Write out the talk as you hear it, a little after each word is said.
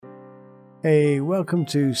Hey, welcome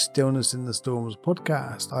to Stillness in the Storms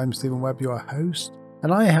podcast. I'm Stephen Webb, your host,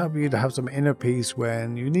 and I help you to have some inner peace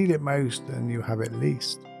when you need it most and you have it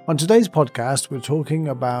least. On today's podcast, we're talking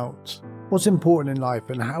about what's important in life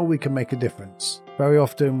and how we can make a difference. Very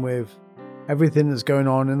often with everything that's going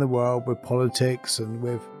on in the world, with politics and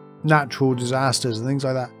with natural disasters and things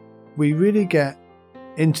like that, we really get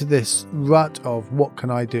into this rut of what can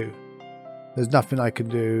I do? There's nothing I can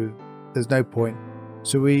do. There's no point.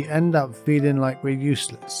 So we end up feeling like we're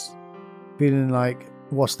useless, feeling like,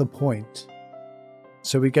 what's the point?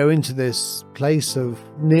 So we go into this place of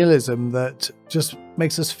nihilism that just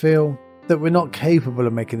makes us feel that we're not capable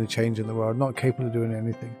of making a change in the world, not capable of doing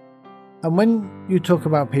anything. And when you talk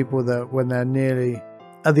about people that when they're nearly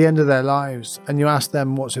at the end of their lives and you ask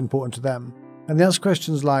them what's important to them, and they ask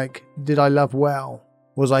questions like, did I love well?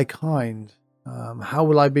 Was I kind? How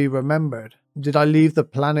will I be remembered? Did I leave the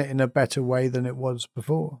planet in a better way than it was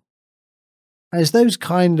before? And it's those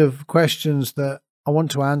kind of questions that I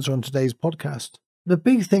want to answer on today's podcast. The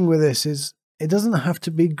big thing with this is it doesn't have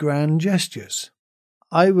to be grand gestures.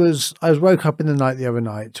 I was woke up in the night the other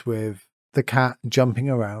night with the cat jumping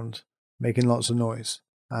around, making lots of noise.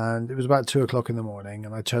 And it was about 2:00 in the morning,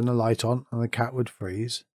 and I turned the light on and the cat would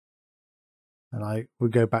freeze. And I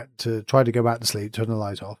would try to go back to sleep, turn the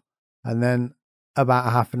light off. And then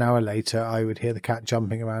about half an hour later, I would hear the cat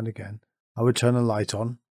jumping around again. I would turn the light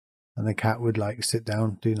on and the cat would sit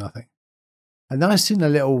down, do nothing. And then I seen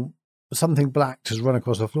something black just run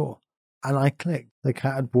across the floor. And I clicked. The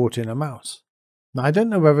cat had brought in a mouse. Now, I don't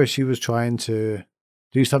know whether she was trying to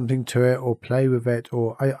do something to it or play with it,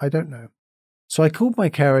 or I don't know. So I called my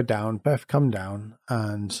carer down, Beth, come down,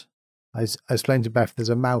 and I explained to Beth there's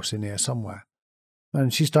a mouse in here somewhere.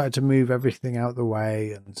 And she started to move everything out the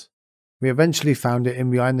way, and we eventually found it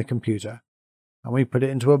in behind the computer, and we put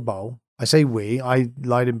it into a bowl. I say I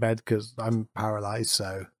lied in bed because I'm paralyzed,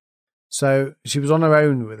 so she was on her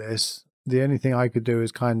own with this. The only thing I could do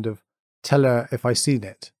is kind of tell her if I seen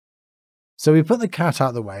it. So we put the cat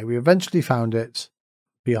out the way. We eventually found it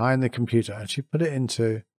behind the computer, and she put it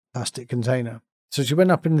into a plastic container. So she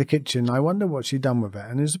went up in the kitchen. I wonder what she'd done with it,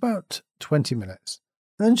 and it was about 20 minutes.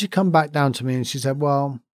 Then she come back down to me and she said,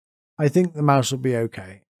 well, I think the mouse will be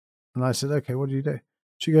okay. And I said, okay, what do you do?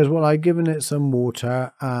 She goes, well, I'd given it some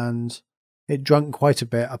water and it drunk quite a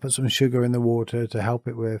bit. I put some sugar in the water to help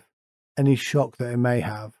it with any shock that it may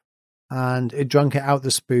have. And it drunk it out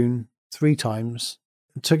the spoon 3 times,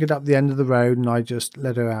 took it up the end of the road, and I just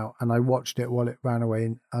let her out and I watched it while it ran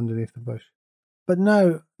away underneath the bush. But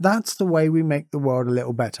no, that's the way we make the world a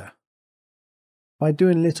little better. By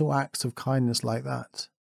doing little acts of kindness like that.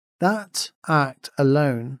 That act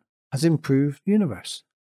alone has improved the universe.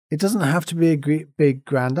 It doesn't have to be a big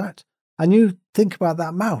grand act. And you think about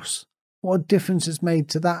that mouse. What a difference it's made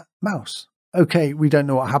to that mouse. Okay, we don't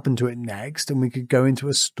know what happened to it next, and we could go into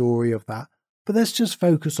a story of that. But let's just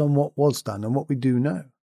focus on what was done and what we do know.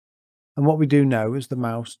 And what we do know is the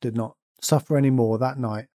mouse did not suffer any more that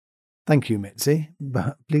night. Thank you, Mitzi,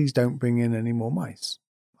 but please don't bring in any more mice.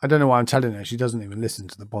 I don't know why I'm telling her. She doesn't even listen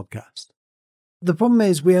to the podcast. The problem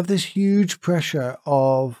is we have this huge pressure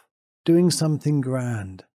of doing something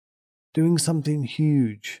grand, doing something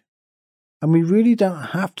huge. And we really don't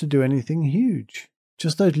have to do anything huge.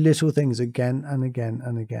 Just those little things again and again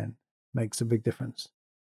and again makes a big difference.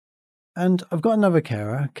 And I've got another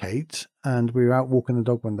carer, Kate, and we were out walking the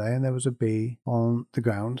dog one day and there was a bee on the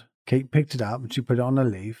ground. Kate picked it up and she put it on a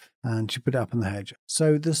leaf and she put it up on the hedge.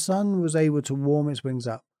 So the sun was able to warm its wings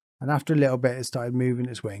up, and after a little bit it started moving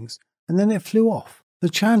its wings and then it flew off. The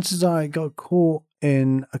chances are it got caught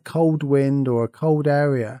in a cold wind or a cold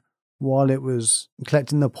area while it was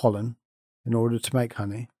collecting the pollen in order to make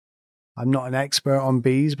honey. I'm not an expert on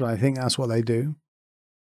bees, but I think that's what they do.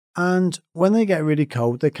 And when they get really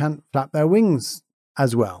cold, they can't flap their wings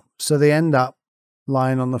as well. So they end up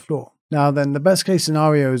lying on the floor. Now then, the best case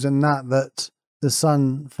scenario is in that the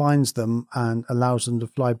sun finds them and allows them to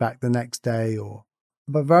fly back the next day,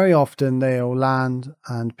 but very often they'll land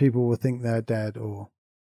and people will think they're dead, or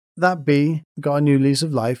that bee got a new lease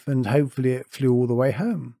of life and hopefully it flew all the way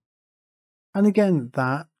home. And again,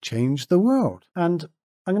 that changed the world. And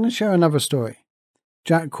I'm going to share another story.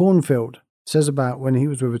 Jack Cornfield says about when he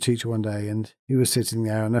was with a teacher one day and he was sitting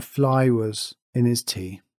there and a fly was in his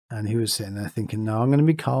tea. And he was sitting there thinking, no, I'm going to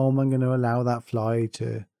be calm. I'm going to allow that fly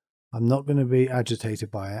I'm not going to be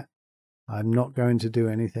agitated by it. I'm not going to do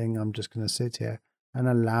anything. I'm just going to sit here and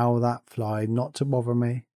allow that fly not to bother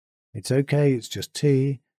me. It's okay. It's just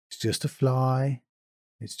tea. It's just a fly.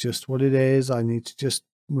 It's just what it is. I need to just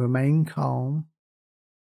remain calm.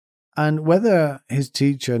 And whether his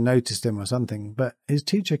teacher noticed him or something, but his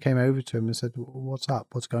teacher came over to him and said, "What's up?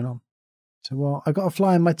 What's going on?" So, "Well, I got a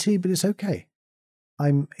fly in my tea, but it's okay.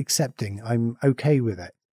 I'm accepting. I'm okay with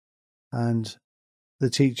it." And the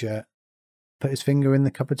teacher put his finger in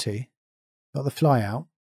the cup of tea, got the fly out,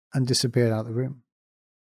 and disappeared out of the room.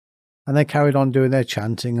 And they carried on doing their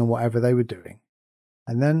chanting and whatever they were doing.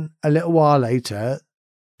 And then a little while later,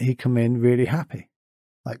 he come in really happy,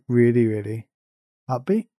 like really, really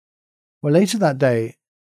upbeat. Well, later that day,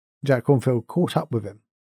 Jack Kornfield caught up with him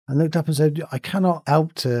and looked up and said, "I cannot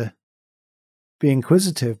help to be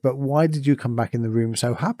inquisitive, but why did you come back in the room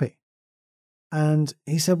so happy?" And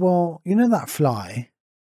he said, "Well, you know that fly?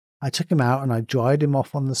 I took him out and I dried him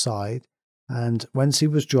off on the side. And once he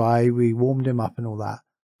was dry, we warmed him up and all that.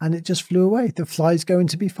 And it just flew away. The fly's going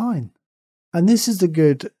to be fine." And this is a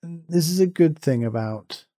good thing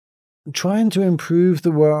about trying to improve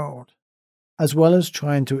the world, as well as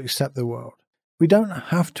trying to accept the world. We don't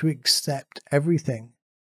have to accept everything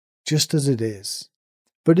just as it is.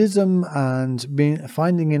 Buddhism and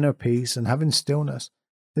finding inner peace and having stillness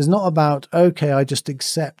is not about, okay, I just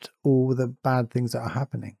accept all the bad things that are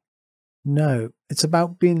happening. No, it's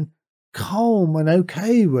about being calm and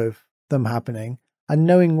okay with them happening and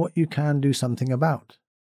knowing what you can do something about.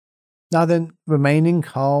 Now then, remaining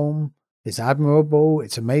calm is admirable,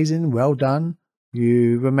 it's amazing, well done.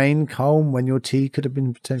 You remain calm when your tea could have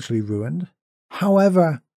been potentially ruined.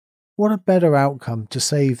 However, what a better outcome to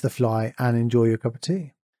save the fly and enjoy your cup of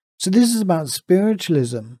tea. So this is about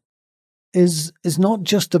spiritualism. Is not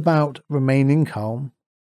just about remaining calm.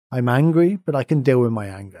 I'm angry, but I can deal with my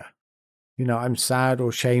anger. I'm sad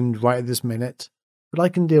or shamed right at this minute, but I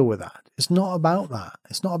can deal with that. It's not about that.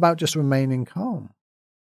 It's not about just remaining calm.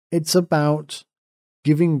 It's about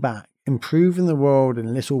giving back, improving the world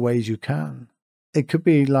in little ways you can. It could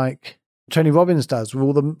be like Tony Robbins does with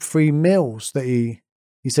all the free meals that he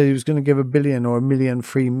said he was going to give 1 billion or 1 million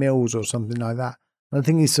free meals or something like that. And I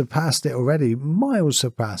think he's surpassed it already, miles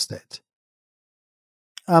surpassed it.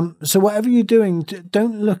 So whatever you're doing,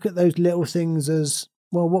 don't look at those little things as,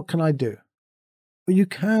 well, what can I do? But you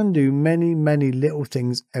can do many, many little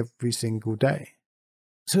things every single day.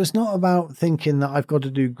 So it's not about thinking that I've got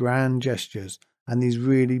to do grand gestures and these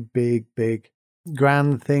really big,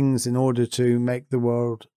 grand things in order to make the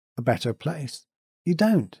world a better place. You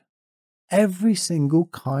don't. Every single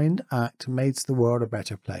kind act makes the world a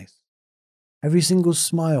better place. Every single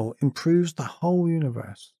smile improves the whole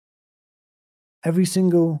universe. Every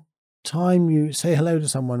single time you say hello to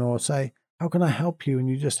someone or say, "How can I help you?" and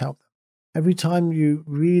you just help them. Every time you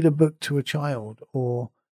read a book to a child or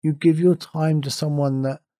you give your time to someone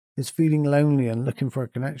that is feeling lonely and looking for a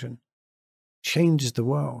connection, changes the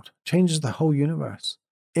world, changes the whole universe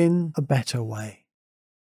in a better way.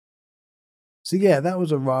 So yeah, that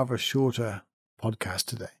was a rather shorter podcast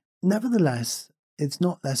today. Nevertheless, it's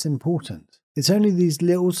not less important. It's only these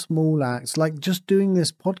little small acts, like just doing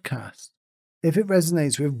this podcast. If it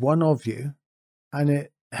resonates with one of you and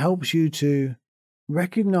it helps you to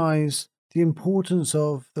recognize the importance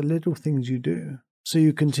of the little things you do, so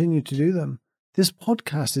you continue to do them, this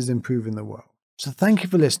podcast is improving the world. So thank you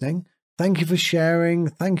for listening. Thank you for sharing.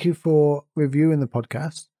 Thank you for reviewing the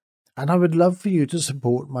podcast. And I would love for you to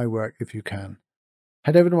support my work if you can.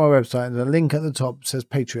 Head over to my website and the link at the top says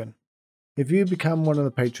Patreon. If you become one of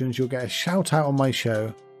the patrons, you'll get a shout out on my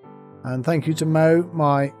show. And thank you to Mo,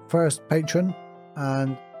 my first patron,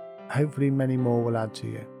 and hopefully many more will add to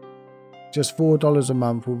you. Just $4 a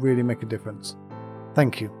month will really make a difference.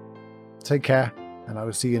 Thank you. Take care, and I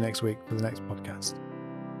will see you next week for the next podcast.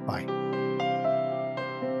 Bye.